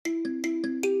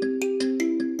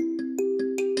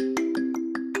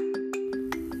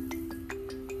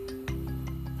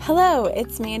Hello,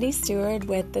 it's Mandy Stewart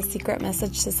with the Secret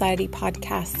Message Society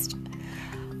podcast.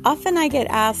 Often I get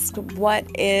asked, what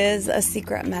is a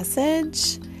secret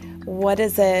message? What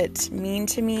does it mean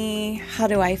to me? How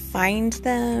do I find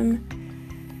them?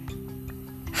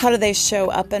 How do they show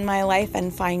up in my life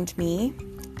and find me?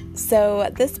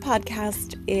 So this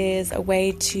podcast is a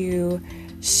way to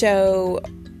show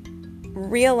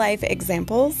real life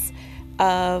examples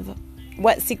of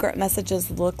what secret messages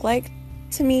look like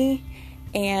to me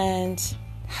and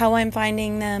how I'm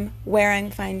finding them, where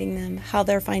I'm finding them, how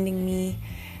they're finding me,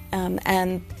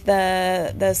 and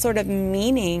the sort of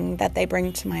meaning that they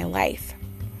bring to my life.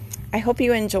 I hope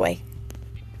you enjoy.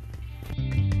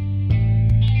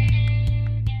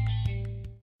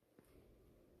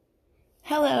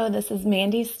 Hello, this is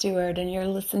Mandy Stewart, and you're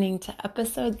listening to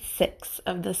episode 6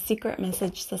 of the Secret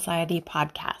Message Society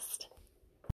podcast.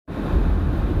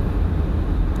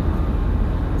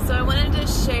 So I wanted to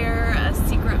share a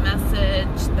secret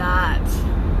message that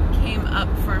came up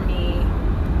for me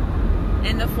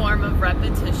in the form of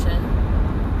repetition,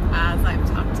 as I've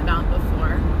talked about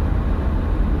before.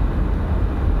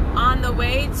 On the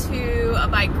way to a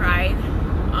bike ride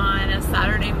on a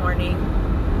Saturday morning,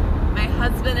 my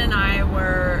husband and I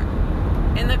were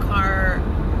in the car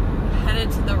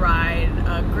headed to the ride,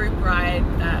 a group ride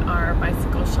that our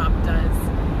bicycle shop does,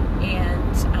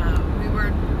 and we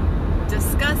were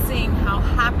discussing how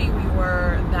happy we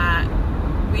were that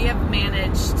we have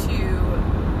managed to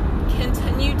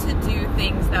continue to do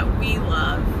things that we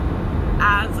love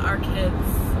as our kids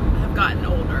have gotten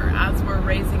older, as we're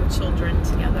raising children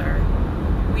together.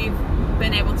 We've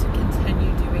been able to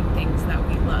continue doing things that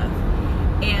we love.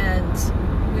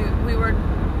 And we were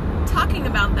talking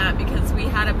about that because we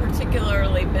had a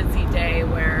particularly busy day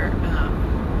where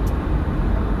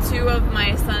two of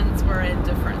my sons were in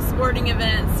different sporting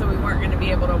events, so we weren't going to be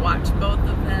able to watch both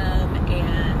of them,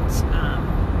 and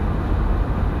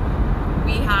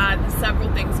we had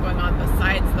several things going on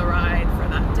besides the ride for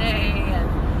that day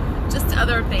and just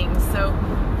other things. So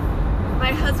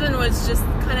my husband was just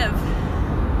kind of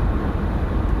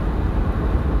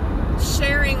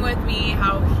sharing with me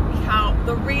how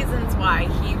the reasons why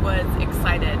he was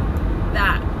excited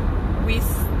that we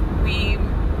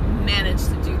managed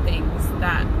to do things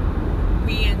that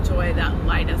we enjoy, that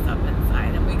light us up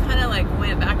inside. And we kind of like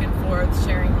went back and forth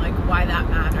sharing like why that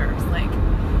matters, like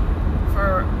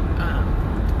for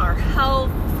our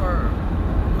health, for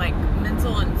like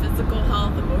mental and physical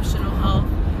health, emotional health,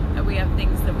 that we have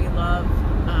things that we love,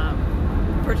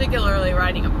 particularly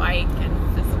riding a bike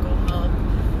and physical health.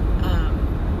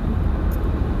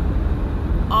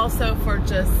 Also for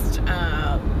just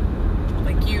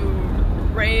like you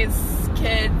raise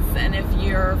kids, and if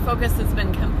your focus has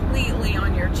been completely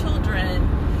on your children,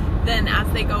 then as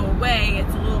they go away,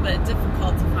 it's a little bit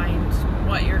difficult to find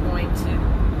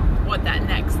what that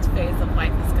next phase of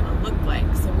life is going to look like.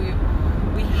 So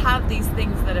we have these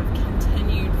things that have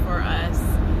continued for us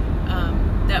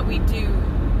that we do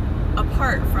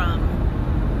apart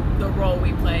from the role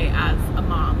we play as a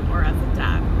mom or as a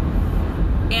dad.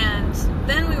 And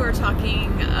then we were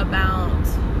talking about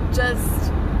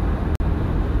just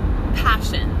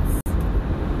passions.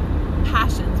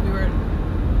 We were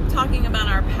talking about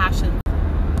our passions.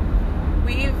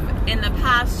 We've, in the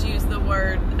past, used the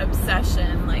word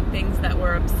obsession, like things that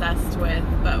we're obsessed with,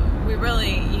 but we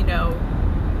really,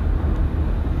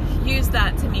 use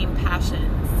that to mean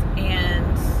passions.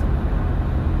 And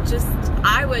just,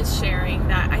 I was sharing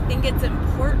that I think it's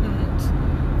important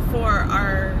for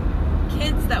our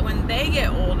kids that when they get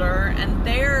older and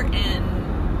they're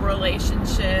in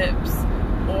relationships,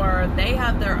 or they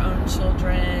have their own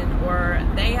children, or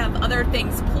they have other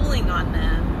things pulling on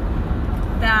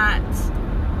them, that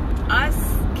us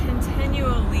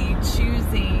continually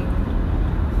choosing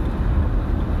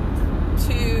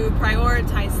to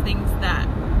prioritize things that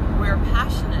we're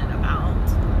passionate about,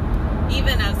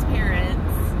 even as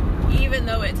parents, even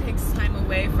though it takes time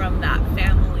away from that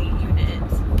family unit,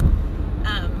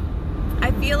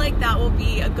 I feel like that will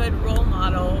be a good role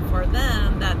model for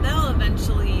them, that they'll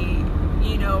eventually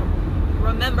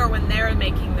remember when they're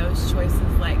making those choices,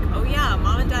 like, oh yeah,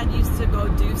 mom and dad used to go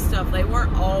do stuff. They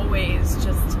weren't always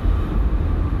just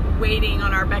waiting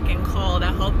on our beck and call to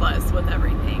help us with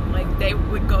everything. Like, they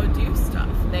would go do stuff.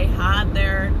 They had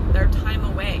their time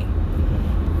away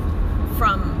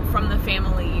from the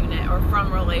family unit, or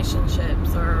from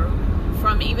relationships, or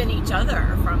from even each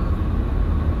other, from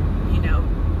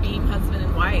being husband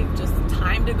and wife, just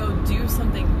time to go do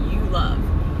something you love.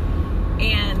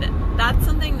 And that's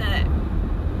something that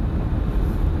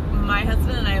my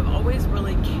husband and I have always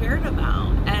really cared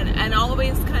about, and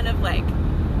always kind of like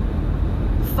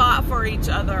fought for each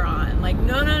other on. Like,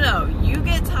 no, you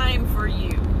get time for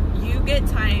you. You get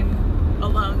time,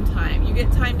 alone time. You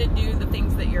get time to do the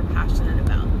things that you're passionate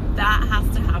about. That has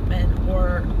to happen,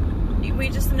 or we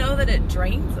just know that it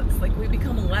drains us. Like, we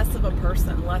become less of a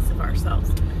person, less of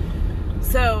ourselves.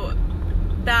 So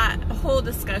that whole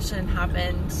discussion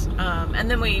happened, and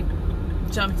then we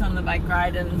jumped on the bike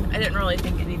ride, and I didn't really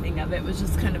think anything of it. It was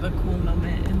just kind of a cool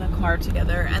moment in the car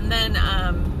together. And then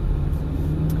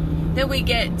we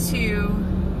get to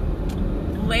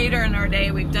later in our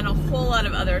day. We've done a whole lot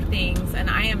of other things, and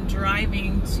I am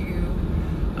driving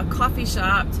to a coffee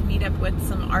shop to meet up with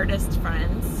some artist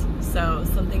friends. So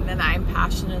something that I'm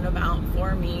passionate about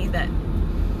for me that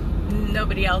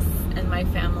nobody else in my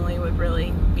family would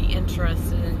really be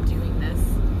interested in doing this.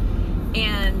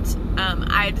 And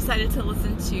I decided to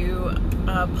listen to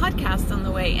a podcast on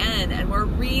the way in, and we're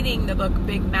reading the book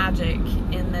Big Magic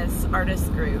in this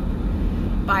artist group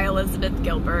by Elizabeth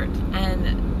Gilbert.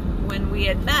 And when we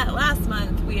had met last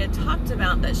month, we had talked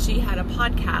about that she had a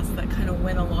podcast that kind of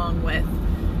went along with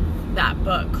that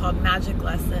book called Magic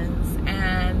Lessons.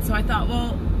 And so I thought,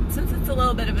 well, since it's a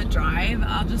little bit of a drive,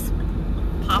 I'll just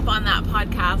pop on that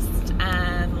podcast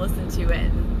and listen to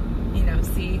it and,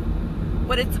 see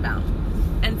what it's about.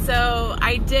 And so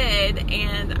I did,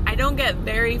 and I don't get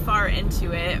very far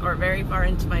into it or very far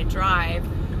into my drive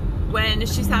when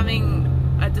she's having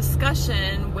a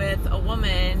discussion with a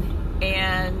woman,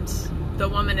 and the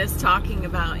woman is talking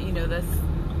about,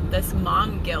 this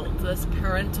mom guilt, this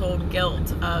parental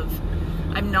guilt of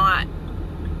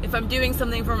if I'm doing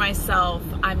something for myself,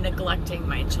 I'm neglecting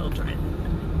my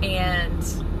children. And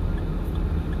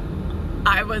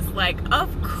I was like, of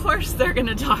course they're going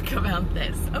to talk about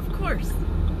this. Of course.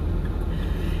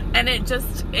 And it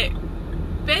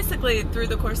basically, through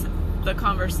the course of the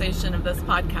conversation of this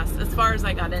podcast, as far as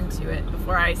I got into it,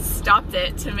 before I stopped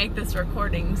it to make this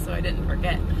recording so I didn't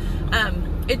forget,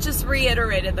 it just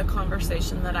reiterated the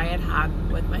conversation that I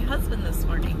had with my husband this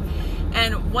morning.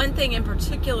 And one thing in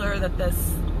particular that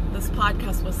this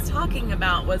podcast was talking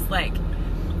about was like,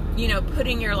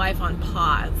 putting your life on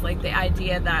pause, like the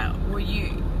idea that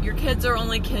your kids are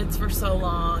only kids for so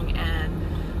long, and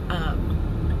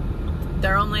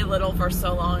they're only little for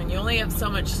so long, and you only have so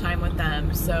much time with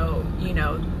them. So, you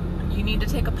need to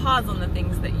take a pause on the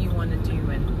things that you want to do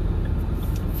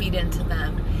and feed into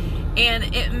them.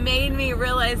 And it made me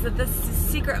realize that this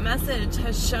secret message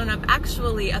has shown up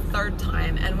actually a third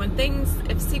time. And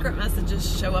if secret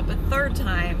messages show up a third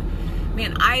time,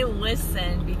 man, I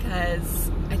listen,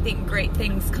 because I think great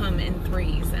things come in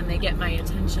threes and they get my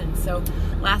attention. So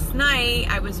last night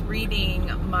I was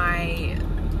reading my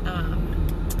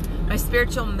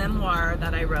spiritual memoir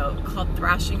that I wrote called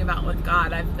Thrashing About with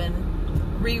God. I've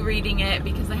been rereading it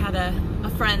because I had a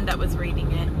friend that was reading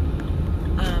it.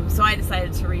 So I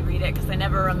decided to reread it because I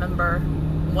never remember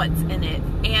what's in it.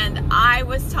 And I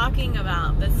was talking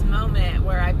about this moment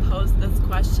where I posed this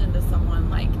question to someone,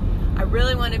 like, I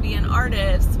really want to be an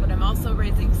artist, but I'm also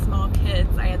raising small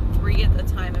kids. I had 3 at the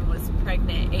time and was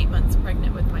pregnant, 8 months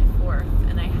pregnant with my 4th,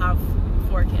 and I have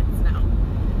 4 kids now.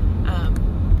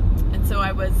 And so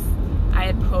I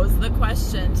had posed the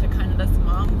question to kind of this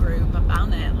mom group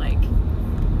about it, like,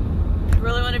 I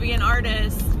really want to be an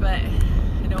artist, but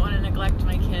I don't want to neglect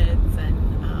my kids. And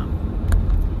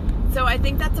so I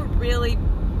think that's a really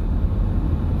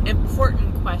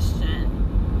important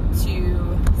question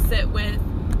to sit with,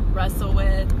 wrestle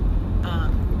with,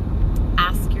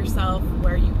 ask yourself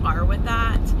where you are with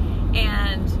that.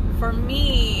 And for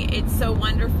me, it's so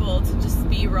wonderful to just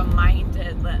be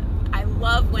reminded that I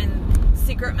love when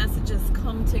secret messages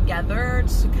come together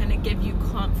to kind of give you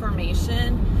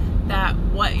confirmation that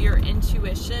what your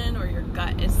intuition or your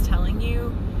gut is telling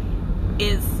you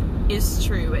is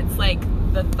true. It's like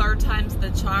the third time's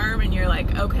the charm, and you're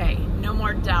like, okay, no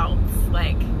more doubts.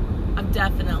 Like, I'm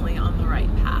definitely on the right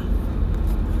path.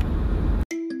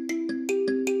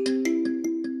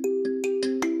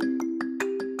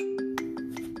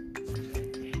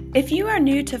 If you are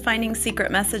new to finding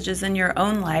secret messages in your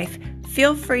own life,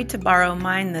 feel free to borrow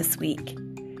mine this week.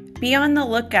 Be on the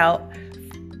lookout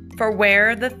for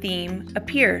where the theme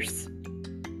appears.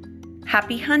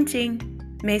 Happy hunting!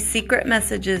 May secret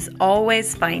messages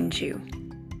always find you.